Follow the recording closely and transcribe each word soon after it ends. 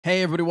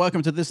Hey everybody,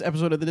 welcome to this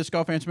episode of the Disc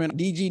Golf Answer Man.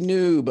 DG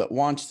Noob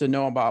wants to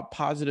know about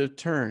positive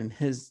turn.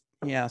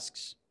 He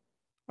asks,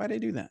 why do they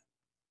do that?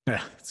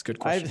 Yeah, that's a good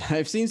question.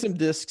 I've seen some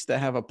discs that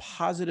have a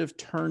positive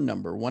turn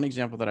number. One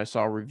example that I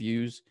saw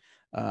reviews,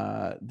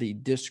 the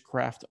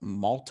Discraft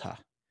Malta.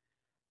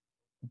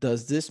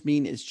 Does this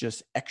mean it's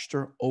just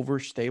extra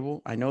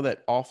overstable? I know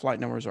that all flight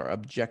numbers are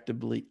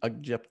objectively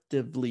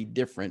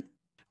different.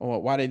 Oh,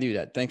 why do they do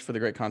that? Thanks for the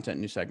great content,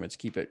 new segments.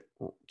 Keep it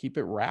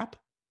wrap.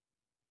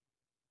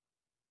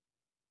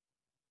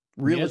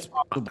 Real as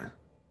possible.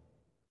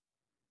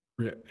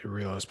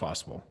 Real as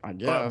possible. I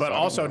guess. But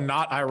also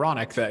not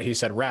ironic that he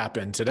said rap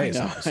in today's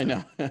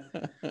episode.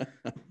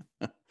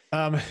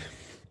 I know.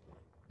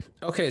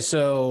 Okay,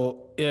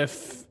 so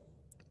if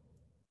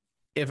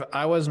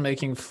I was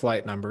making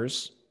flight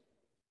numbers,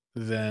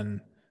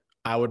 then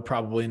I would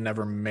probably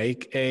never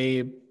make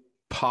a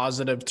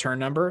positive turn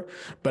number,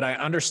 but I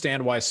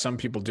understand why some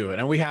people do it.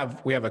 And we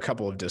have a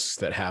couple of discs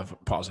that have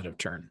positive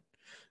turn.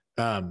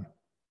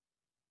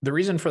 The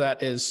reason for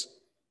that is,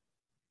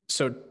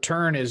 so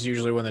turn is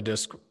usually when the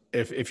disc,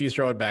 if you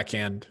throw it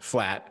backhand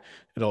flat,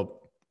 the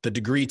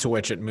degree to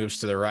which it moves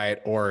to the right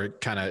or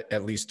kind of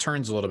at least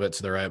turns a little bit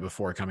to the right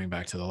before coming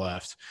back to the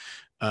left.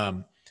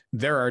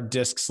 There are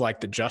discs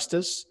like the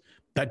Justice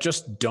that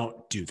just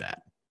don't do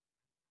that.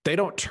 They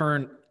don't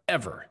turn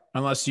ever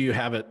unless you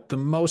have it the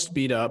most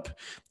beat up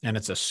and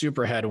it's a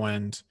super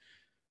headwind.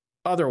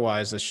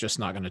 Otherwise, it's just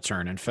not going to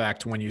turn. In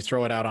fact, when you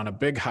throw it out on a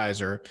big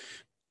hyzer,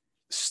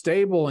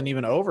 stable and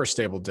even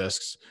overstable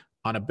discs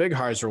on a big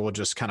hyzer will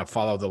just kind of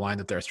follow the line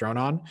that they're thrown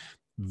on.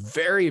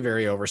 Very,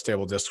 very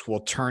overstable discs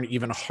will turn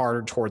even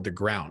harder toward the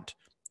ground,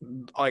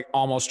 like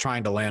almost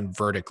trying to land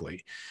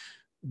vertically.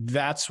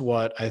 That's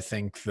what I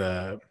think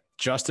the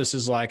Justice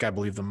is like. I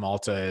believe the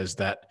Malta is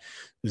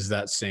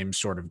that same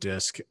sort of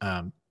disc.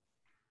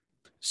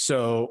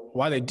 So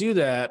why they do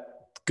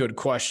that, good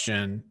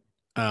question.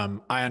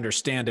 I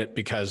understand it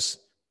because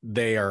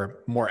they are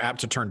more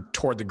apt to turn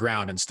toward the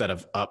ground instead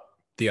of up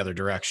the other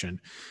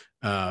direction.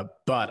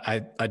 But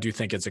I do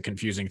think it's a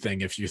confusing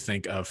thing if you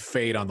think of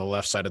fade on the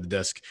left side of the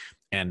disc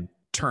and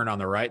turn on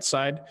the right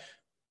side.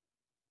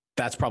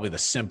 That's probably the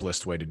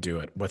simplest way to do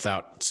it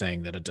without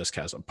saying that a disc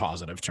has a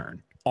positive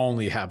turn.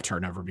 Only have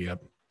turn ever be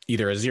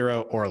either a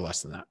 0 or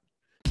less than that.